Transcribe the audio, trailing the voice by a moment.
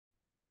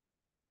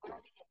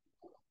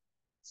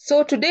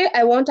So today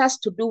I want us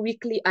to do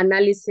weekly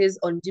analysis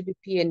on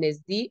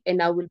Gbpnzd, and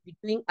I will be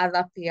doing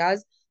other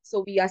pairs.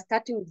 So we are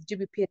starting with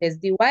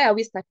Gbpnzd. Why are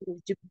we starting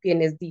with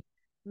Gbpnzd?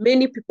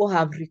 Many people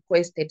have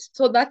requested.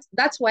 So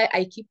that's why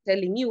I keep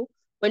telling you,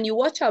 when you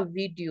watch a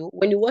video,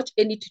 when you watch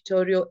any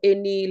tutorial,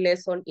 any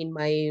lesson in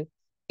my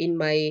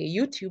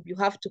YouTube, you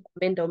have to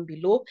comment down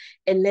below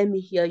and let me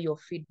hear your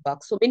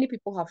feedback. So many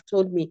people have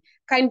told me,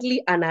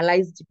 kindly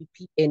analyze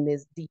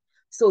Gbpnzd.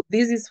 So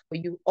this is for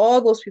you.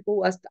 All those people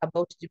who asked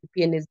about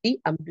Gbpnzd,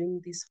 I'm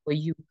doing this for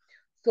you.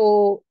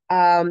 So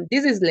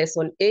this is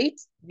lesson 8.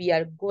 We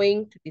are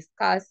going to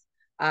discuss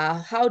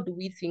how do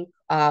we think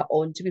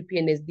on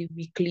Gbpnzd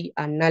weekly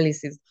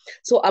analysis.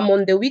 So I'm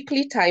on the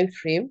weekly time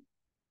frame,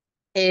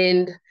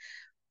 and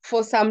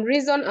for some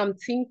reason I'm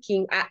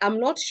thinking, I'm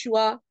not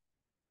sure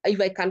if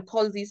I can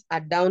call this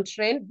a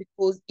downtrend,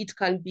 because it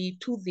can be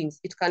two things.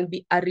 It can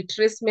be a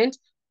retracement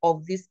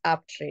of this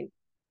uptrend.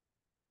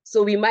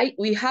 So we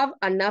have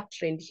an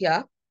uptrend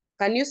here.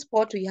 Can you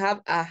spot we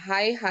have a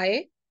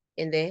high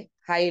and the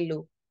high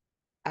low,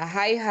 a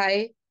high,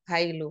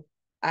 high low,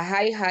 a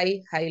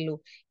high low,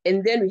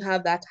 and then we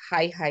have that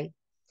high.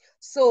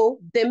 So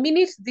the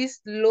minute this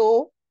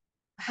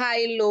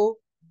high low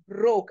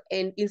broke,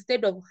 and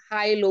instead of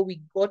high low,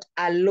 we got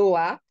a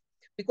lower,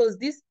 because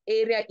this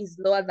area is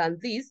lower than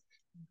this.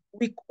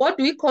 What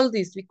do we call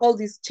this? We call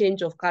this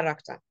change of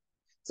character.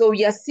 So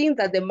we are seeing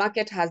that the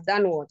market has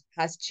done what?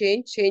 Has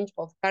changed. Change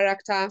of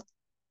character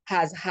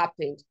has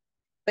happened.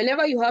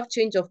 Whenever you have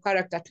change of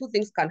character, two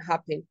things can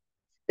happen.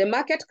 The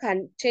market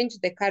can change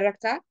the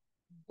character,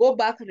 go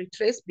back,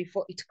 retrace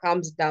before it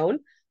comes down,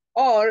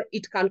 or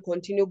it can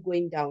continue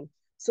going down.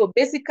 So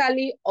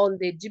basically on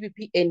the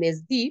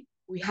Gbpnzd,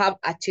 we have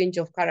a change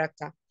of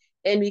character.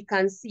 And we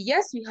can see,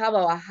 yes, we have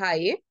our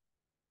high.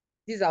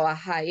 This is our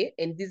high,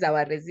 and this is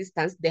our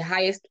resistance, the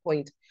highest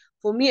point.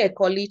 For me, I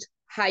call it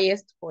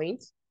highest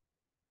point.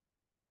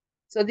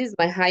 So this is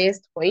my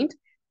highest point,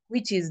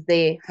 which is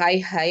the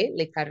high,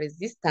 like a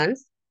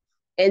resistance.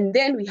 And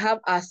then we have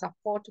our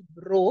support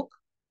broke.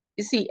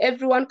 You see,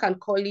 everyone can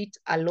call it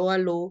a lower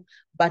low,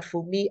 but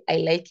for me, I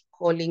like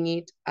calling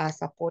it a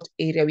support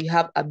area. We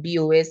have a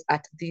BOS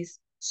at this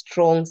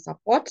strong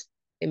support.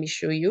 Let me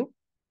show you.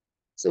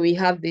 So we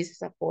have this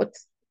support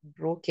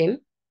broken.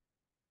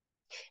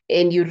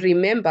 And you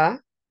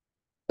remember,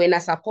 when a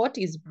support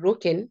is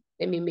broken,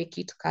 let me make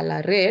it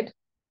color red.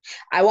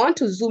 I want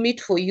to zoom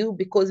it for you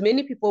because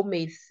many people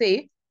may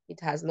say it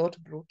has not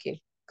broken.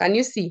 Can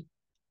you see?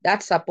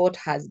 That support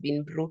has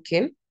been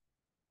broken.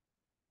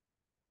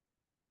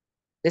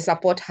 The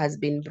support has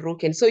been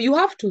broken. So you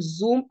have to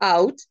zoom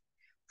out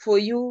for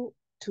you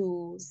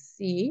to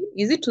see.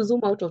 Is it to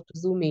zoom out or to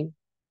zoom in?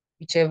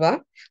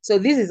 Whichever. So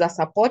this is a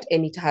support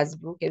and it has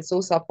broken.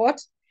 So support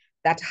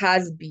that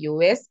has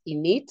BOS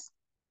in it.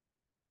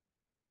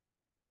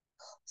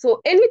 So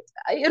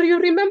you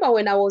remember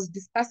when I was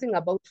discussing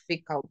about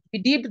fake out, we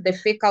did the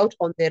fake out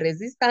on the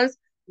resistance.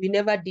 We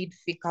never did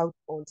fake out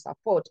on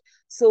support.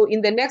 So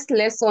in the next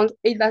lesson,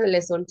 either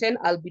lesson 10,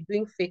 I'll be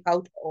doing fake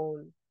out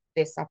on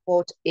the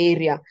support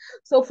area.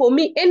 So for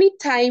me,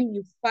 anytime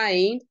you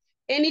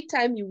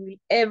will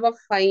ever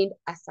find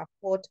a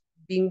support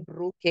being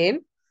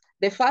broken,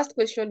 the first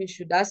question you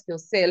should ask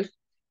yourself,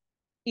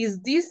 is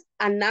this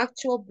an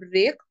actual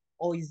break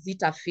or is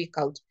it a fake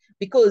out?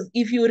 Because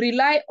if you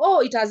rely,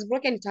 oh, it has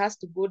broken, it has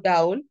to go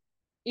down,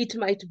 it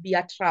might be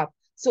a trap.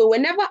 So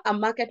whenever a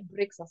market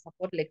breaks a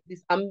support like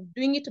this, I'm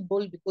doing it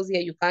bold because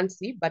here you can't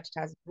see, but it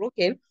has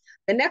broken.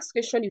 The next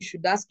question you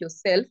should ask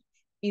yourself,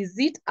 is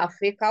it a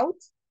fake out?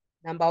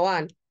 Number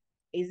one,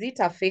 is it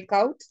a fake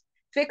out?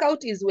 Fake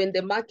out is when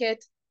the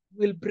market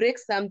will break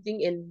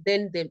something and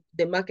then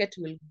the market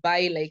will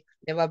buy like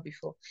never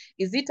before.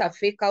 Is it a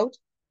fake out?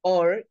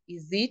 Or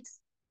is it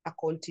a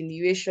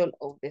continuation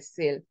of the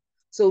sale?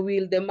 So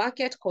will the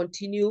market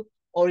continue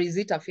or is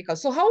it a fake out?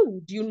 So how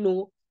would you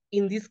know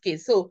in this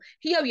case? So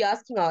here we are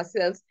asking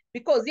ourselves,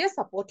 because yes,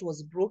 support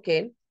was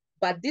broken,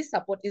 but this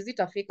support, is it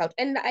a fake out?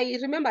 And I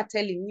remember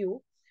telling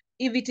you,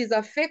 if it is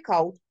a fake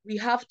out, we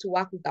have to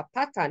work with a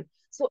pattern.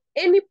 So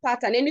any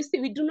pattern, and you see,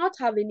 we do not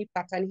have any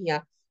pattern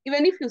here.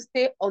 Even if you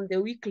stay on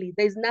the weekly,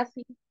 there's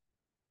nothing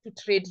to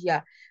trade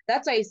here.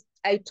 That's why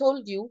I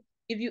told you,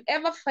 if you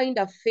ever find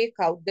a fake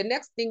out, the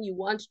next thing you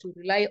want to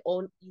rely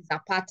on is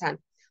a pattern.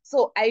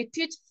 So I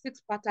teach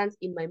 6 patterns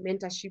in my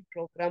mentorship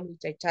program,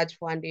 which I charge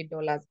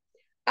 $400.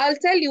 I'll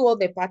tell you all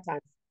the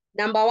patterns.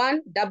 Number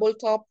 1, double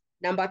top.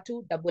 Number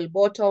 2, double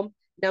bottom.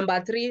 Number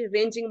 3,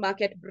 ranging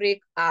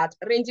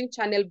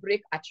channel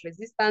break at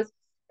resistance.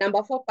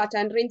 Number 4,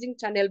 pattern ranging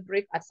channel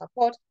break at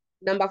support.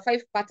 Number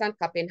 5, pattern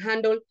cap and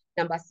handle.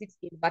 Number 6,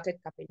 inverted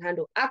cap and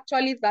handle.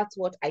 Actually, that's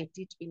what I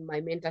teach in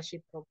my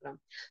mentorship program.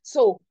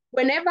 So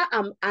whenever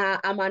I'm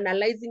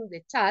analyzing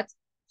the chart,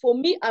 for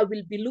me, I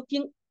will be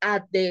looking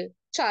at the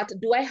chart.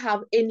 Do I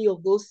have any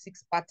of those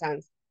 6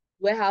 patterns?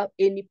 Do I have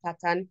any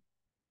pattern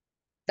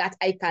that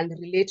I can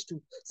relate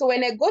to? So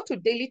when I go to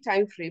daily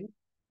time frame,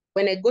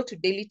 and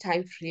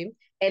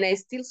I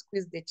still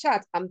squeeze the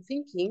chart, I'm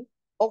thinking,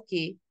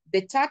 okay,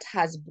 the chart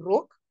has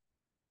broke.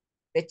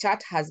 The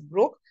chart has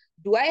broke.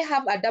 Do I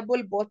have a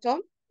double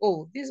bottom?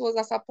 Oh, this was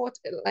a support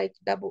like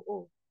double.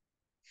 Oh,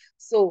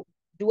 so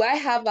do I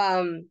have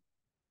a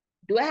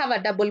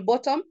double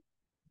bottom?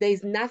 There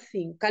is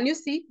nothing. Can you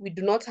see? We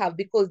do not have,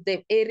 because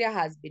the area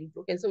has been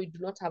broken, so we do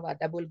not have a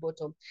double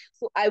bottom.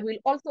 So I will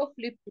also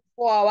flip to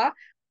 4-hour.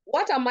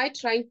 What am I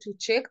trying to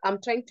check?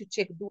 I'm trying to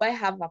check, do I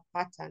have a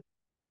pattern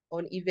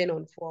on even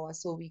on 4-hour?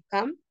 So we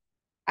come,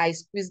 I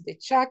squeeze the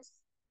chart,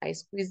 I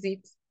squeeze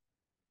it.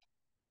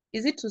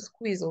 Is it to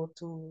squeeze or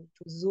to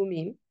zoom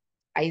in?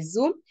 I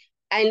zoom,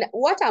 and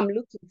what I'm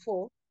looking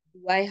for,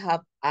 do I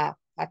have a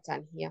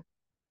pattern here?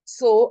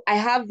 So I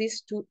have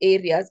these two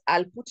areas.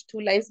 I'll put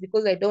two lines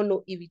because I don't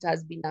know if it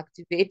has been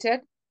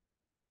activated.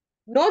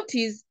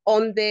 Notice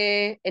on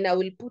the, and I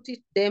will put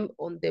them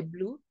on the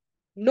blue.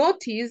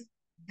 Notice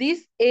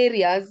these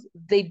areas,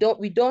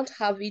 we don't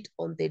have it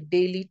on the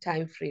daily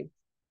time frame.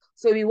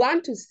 So we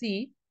want to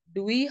see,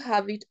 do we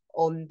have it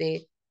on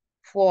the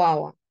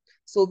 4-hour?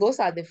 So those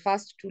are the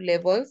first two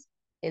levels,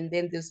 and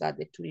then these are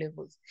the two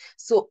levels.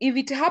 So if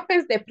it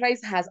happens the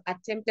price has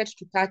attempted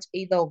to touch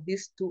either of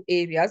these two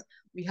areas,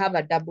 we have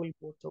a double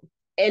bottom.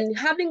 And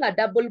having a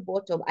double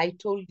bottom, I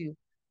told you,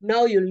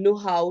 now you'll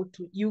know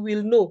you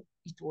will know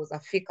it was a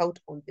fake out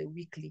on the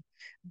weekly.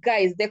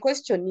 Guys, the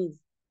question is,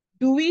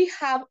 do we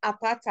have a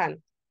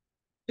pattern?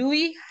 Do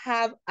we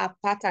have a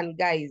pattern,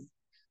 guys?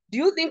 Do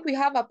you think we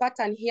have a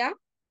pattern here?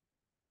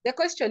 The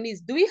question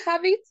is, do we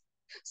have it?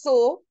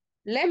 So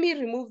let me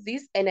remove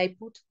this and I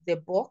put the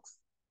box.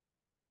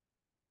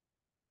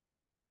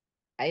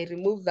 I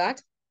remove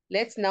that.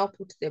 Let's now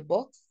put the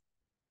box.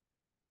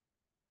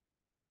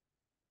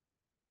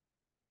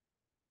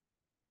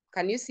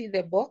 Can you see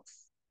the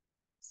box?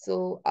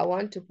 So I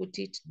want to put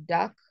it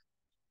dark.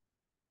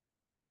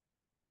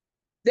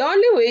 The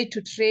only way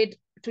to trade,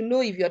 to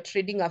know if you're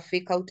trading a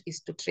fake out, is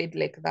to trade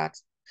like that.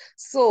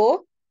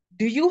 So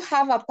do you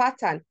have a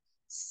pattern?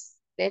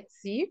 Let's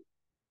see.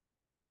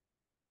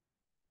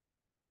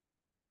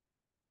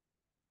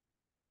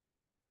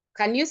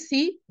 Can you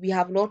see? We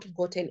have not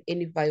gotten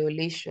any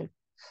violation.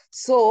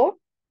 So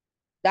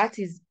that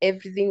is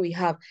everything we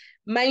have.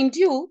 Mind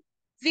you,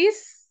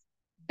 this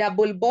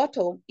double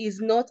bottom is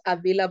not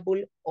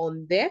available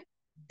on the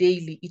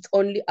daily. It's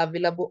only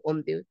available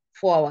on the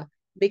 4-hour,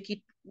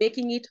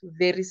 making it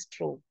very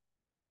strong.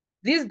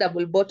 This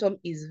double bottom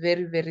is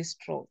very, very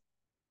strong.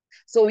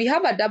 So we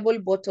have a double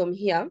bottom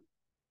here,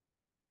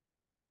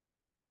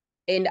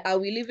 and I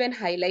will even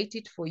highlight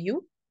it for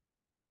you.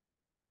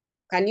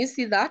 Can you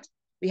see that?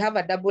 We have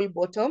a double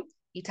bottom.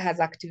 It has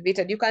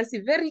activated. You can see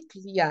very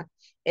clear.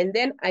 And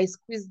then I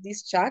squeeze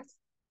this chart,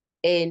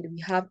 and we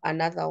have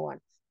another one.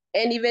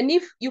 And even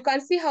if you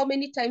can see how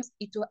many times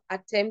it was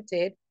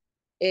attempted,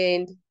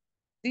 and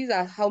these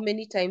are how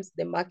many times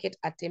the market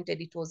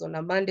attempted. It was on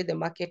a Monday, the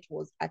market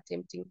was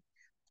attempting to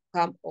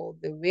come all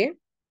the way.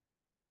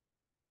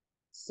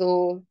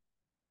 So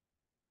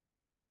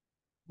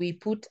we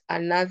put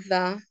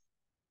another,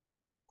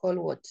 call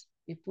what?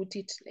 We put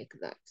it like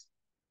that.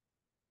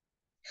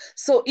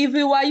 So if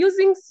we were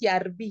using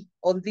CRB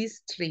on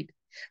this trade,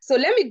 so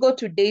let me go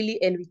to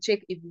daily and we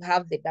check if we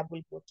have the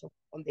double bottom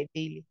on the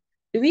daily.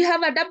 Do we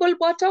have a double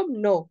bottom?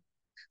 No.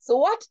 So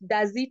what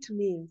does it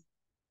mean?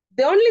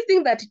 The only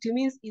thing that it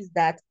means is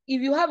that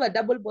if you have a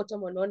double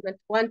bottom on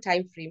one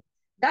time frame,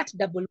 that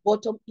double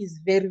bottom is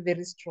very,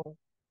 very strong.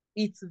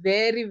 It's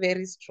very,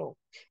 very strong.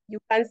 You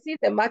can see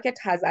the market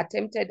has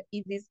attempted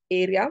in this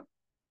area.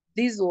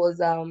 This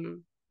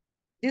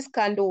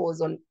candle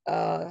was on,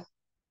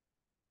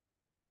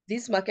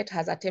 this market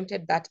has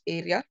attempted that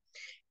area.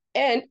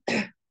 And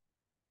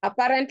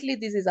apparently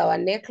this is our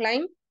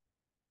neckline.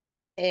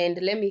 And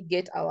let me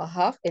get our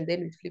half, and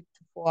then we flip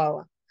to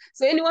 4-hour.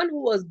 So anyone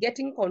who was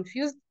getting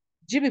confused,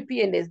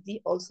 GBP and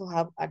SD also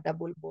have a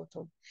double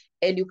bottom.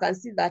 And you can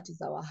see that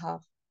is our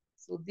half.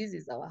 So this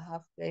is our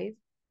half, guys.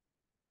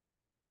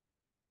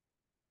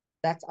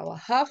 That's our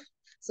half.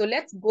 So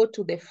let's go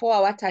to the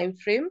 4-hour time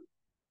frame.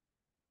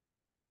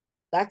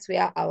 That's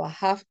where our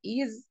half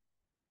is.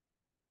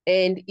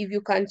 And if you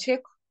can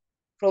check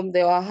from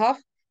our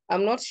half,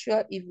 I'm not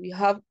sure if we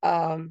have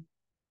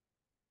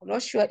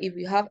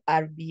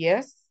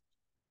RBS.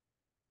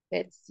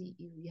 Let's see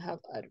if we have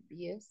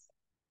RBS.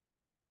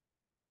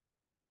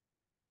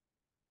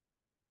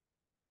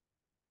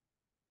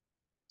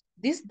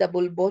 This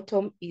double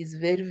bottom is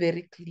very,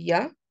 very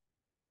clear.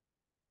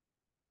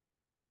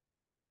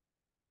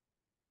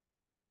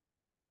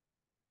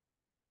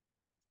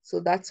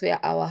 So that's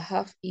where our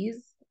half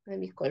is. Let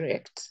me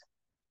correct.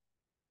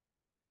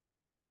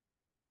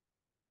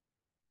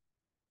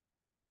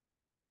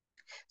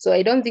 So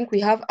I don't think we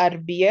have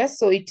RBS,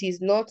 so it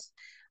is not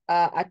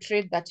a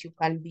trade that you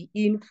can be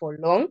in for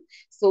long.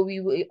 So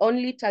we will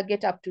only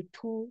target up to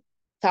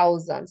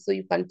 2,000. So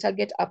you can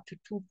target up to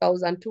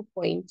 2,000,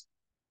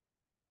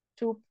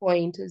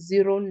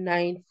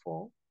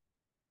 2.094.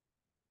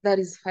 That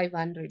is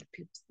 500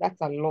 pips. That's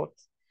a lot.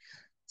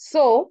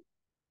 So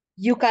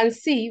you can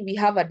see we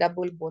have a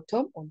double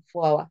bottom on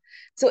 4-hour.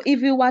 So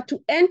if you were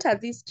to enter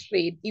this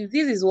trade, if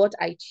this is what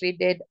I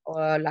traded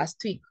last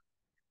week,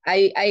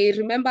 I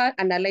remember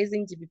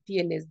analyzing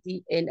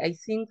Gbpnzd, and I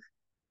think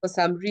for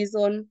some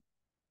reason,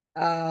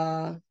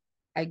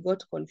 I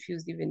got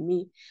confused, even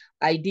me.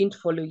 I didn't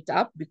follow it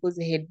up because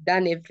they had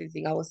done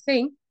everything. I was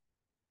saying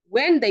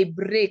when they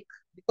break,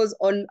 because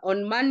on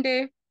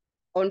Monday,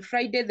 on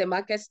Friday, the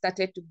market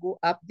started to go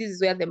up. This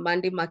is where the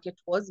Monday market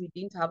was. We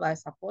didn't have a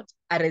support,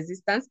 a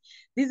resistance.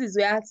 This is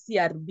where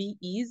CRB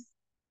is.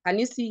 Can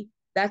you see?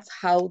 That's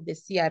how the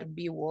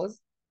CRB was.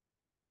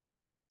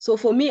 So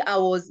for me, I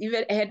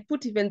had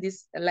put even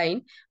this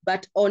line,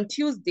 but on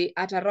Tuesday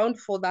at around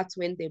 4, that's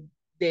when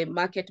the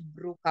market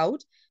broke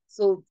out.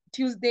 So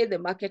Tuesday, the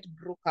market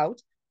broke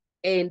out,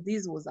 and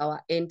this was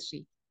our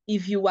entry.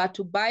 If you were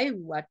to buy,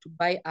 we were to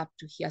buy up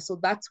to here. So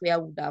that's where I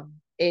would have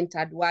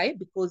entered. Why?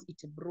 Because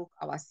it broke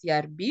our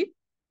CRB.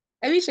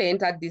 I wish I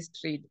entered this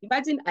trade.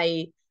 Imagine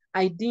I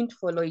didn't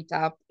follow it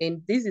up,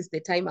 and this is the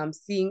time I'm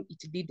seeing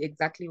it did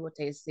exactly what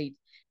I said.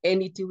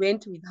 And it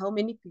went with how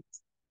many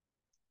pips?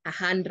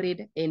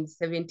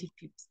 170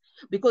 pips.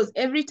 Because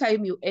every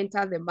time you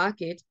enter the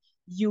market,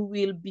 you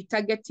will be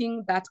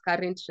targeting that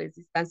current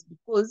resistance,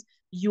 because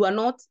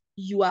you're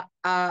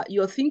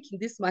thinking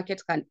this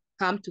market can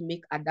come to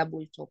make a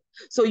double top.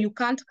 So you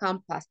can't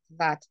come past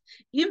that.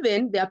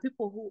 Even there are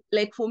people who,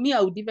 like for me,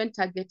 I would even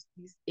target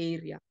this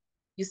area.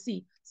 You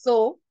see,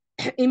 so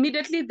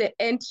immediately the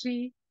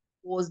entry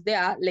was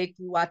there, like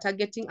we were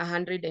targeting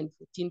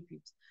 114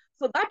 pips.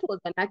 So that was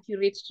an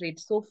accurate trade.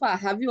 So far,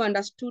 have you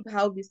understood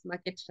how this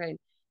market trend?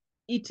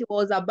 It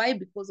was a buy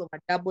because of a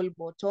double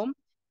bottom.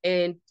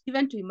 And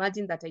even to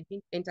imagine that I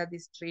didn't enter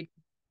this trade,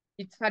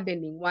 it's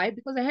saddening. Why?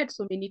 Because I had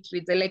so many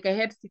trades. I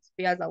had 6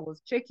 pairs I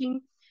was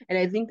checking, and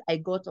I think I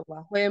got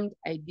overwhelmed.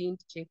 I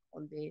didn't check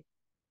on the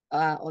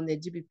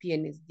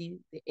Gbpnzd,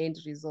 the end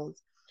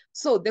results.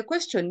 So the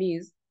question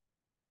is,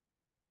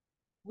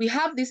 we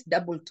have this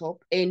double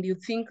top, and you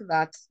think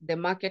that the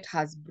market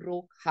has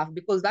broke half,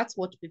 because that's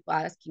what people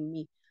are asking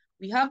me.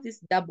 We have this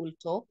double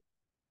top,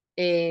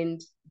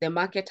 and the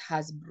market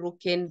has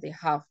broken the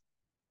half.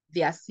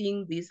 They are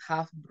seeing this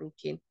half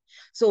broken.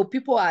 So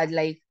people are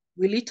like,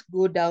 will it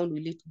go down?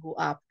 Will it go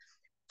up?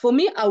 For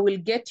me, I will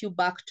get you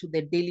back to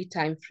the daily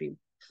time frame.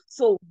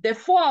 So the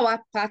 4-hour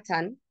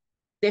pattern,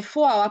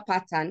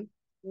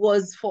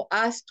 was for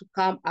us to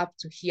come up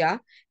to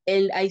here.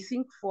 And I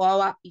think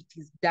 4-hour, it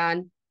is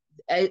done,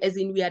 as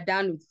in we are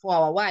done with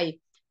 4-hour. Why?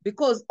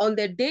 Because on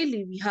the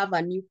daily, we have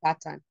a new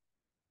pattern.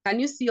 Can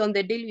you see on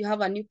the daily we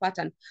have a new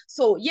pattern?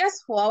 So yes,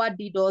 4-hour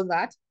did all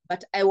that,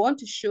 but I want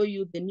to show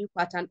you the new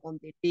pattern on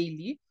the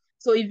daily.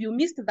 So if you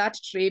missed that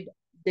trade,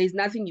 there's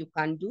nothing you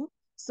can do.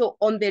 So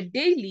on the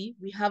daily,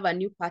 we have a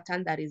new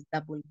pattern that is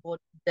double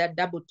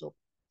top.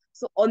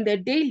 So on the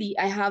daily,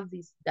 I have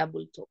this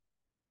double top.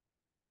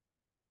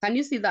 Can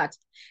you see that?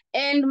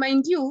 And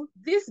mind you,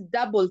 this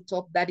double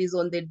top that is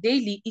on the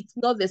daily, it's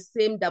not the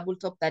same double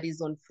top that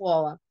is on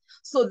 4-hour.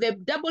 So the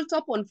double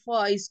top on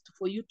 4-hour is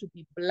for you to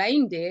be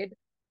blinded,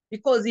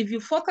 because if you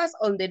focus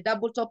on the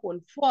double top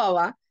on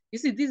 4-hour, you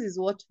see, this is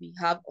what we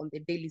have on the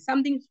daily,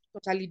 something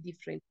totally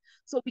different.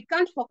 So we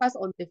can't focus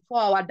on the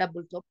 4-hour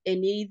double top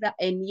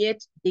and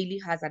yet daily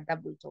has a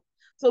double top.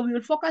 So we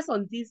will focus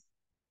on this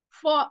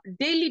for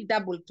daily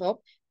double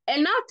top,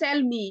 and now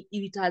tell me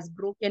if it has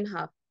broken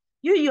half.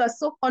 You are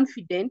so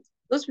confident.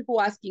 Those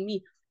people asking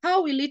me,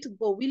 how will it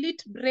go? Will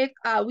it break?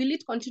 Will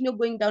it continue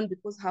going down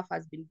because half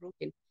has been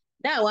broken?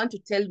 Now I want to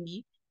tell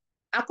me,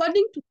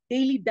 according to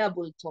daily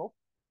double top,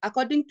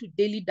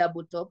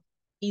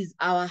 is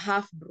our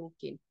half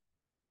broken?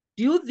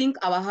 Do you think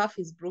our half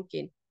is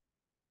broken?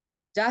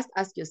 Just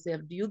ask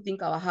yourself, do you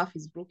think our half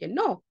is broken?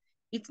 No,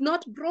 it's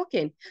not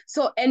broken.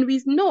 So, and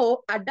we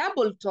know a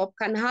double top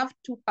can have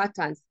 2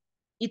 patterns.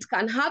 It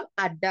can have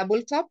a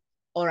double top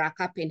or a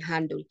cup and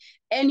handle.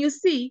 And you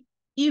see,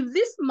 if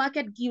this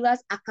market gives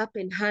us a cup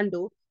and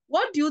handle,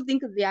 what do you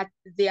think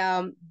they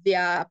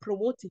are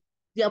promoting?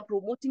 They are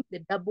promoting the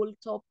double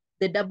top,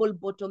 the double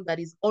bottom that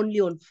is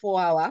only on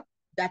 4-hour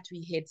that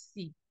we had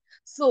seen.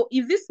 So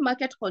if this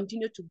market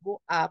continue to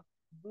go up,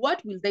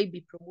 what will they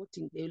be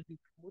promoting? They will be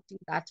promoting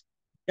that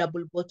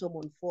double bottom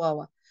on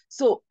 4-hour.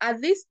 So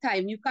at this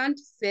time, you can't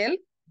sell,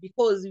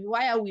 because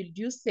why would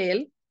you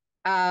sell?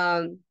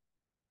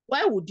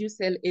 Why would you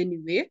sell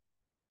anyway?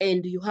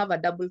 And you have a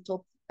double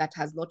top that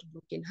has not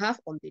broken half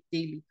on the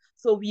daily.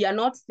 So we are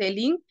not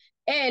selling.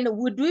 And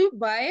would we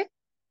buy?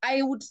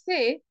 I would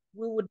say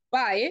we would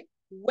buy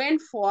when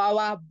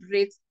 4-hour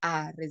breaks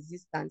our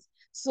resistance.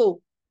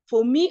 So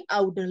for me, I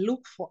would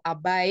look for a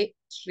buy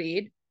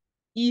trade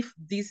if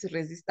this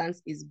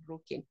resistance is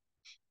broken.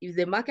 If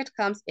the market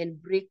comes and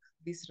break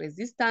this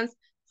resistance,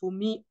 for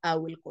me, I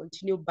will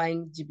continue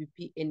buying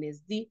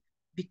Gbpnzd,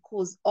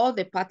 because all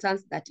the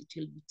patterns that it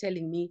will be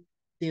telling me,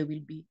 they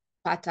will be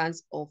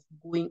patterns of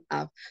going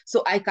up.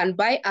 So I can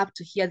buy up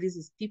to here. This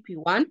is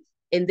TP1,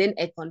 and then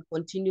I can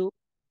continue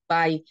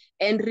buying.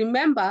 And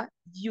remember,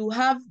 you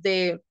have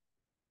the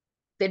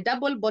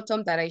double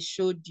bottom that I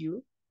showed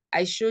you.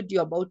 I showed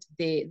you about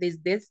there's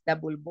this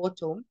double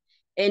bottom.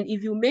 And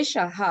if you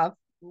measure half,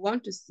 we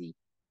want to see,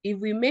 if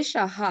we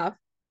measure half,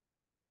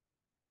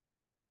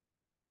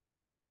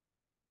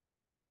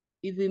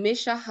 if we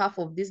measure half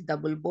of this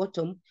double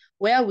bottom,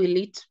 where will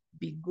it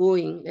be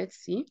going? Let's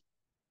see.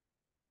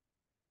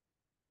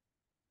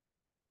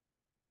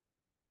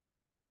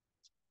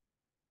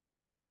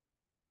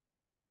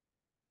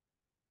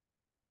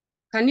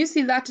 Can you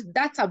see that?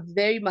 That's a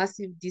very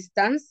massive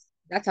distance.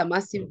 That's a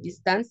massive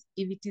distance.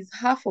 If it is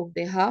half of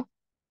the half,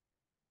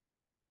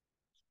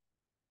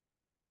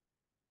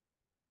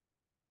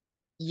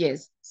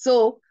 yes.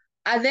 So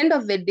at the end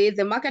of the day,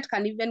 the market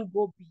can even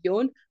go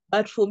beyond.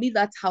 But for me,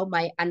 that's how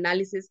my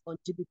analysis on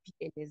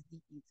GBPNSD is.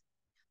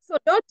 So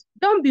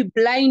don't be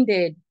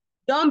blinded.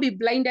 Don't be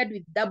blinded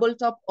with double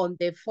top on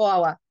the 4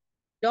 hour.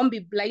 Don't be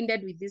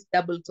blinded with this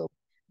double top.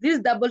 This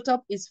double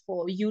top is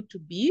for you to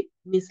be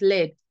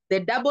misled.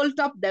 The double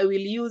top they will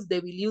use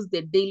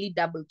the daily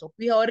double top.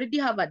 We already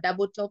have a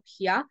double top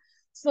here.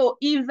 So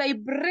if they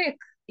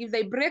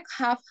break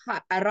half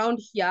around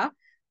here,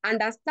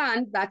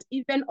 understand that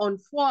even on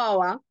 4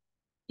 hour,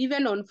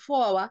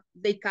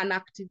 they can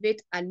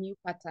activate a new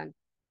pattern.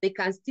 They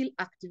can still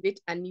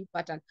activate a new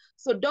pattern.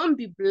 So don't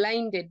be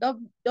blinded.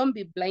 Don't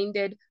be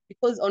blinded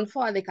because on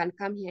 4 hour, they can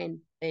come here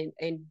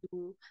and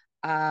do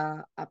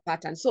a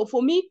pattern. So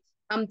for me,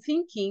 I'm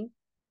thinking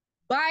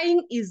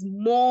buying is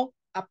more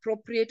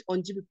appropriate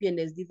on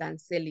GBPNSD than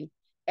selling.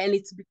 And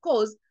it's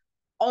because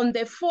on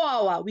the 4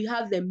 hour, we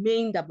have the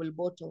main double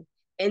bottom.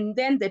 And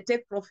then the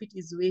take profit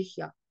is way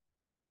here.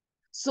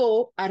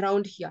 So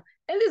around here.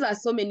 And these are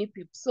so many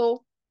people.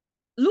 So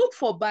look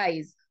for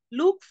buys.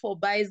 Look for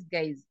buys,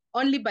 guys.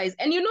 Only buys.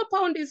 And you know,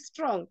 pound is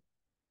strong.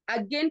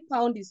 Again,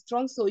 pound is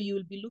strong. So you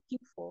will be looking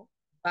for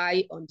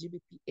buy on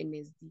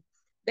GBPNSD.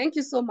 Thank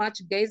you so much,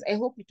 guys. I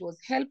hope it was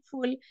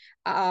helpful.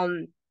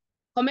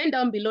 Comment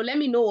down below. Let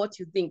me know what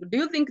you think. Do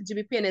you think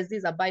GBPNSD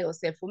is a buy or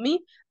sell? For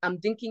me, I'm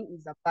thinking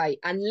it's a buy.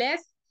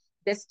 Unless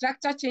the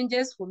structure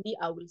changes, for me,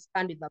 I will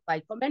stand with a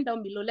buy. Comment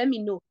down below. Let me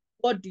know.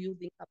 What do you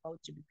think about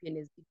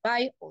GBPNSD?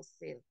 Buy or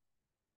sell?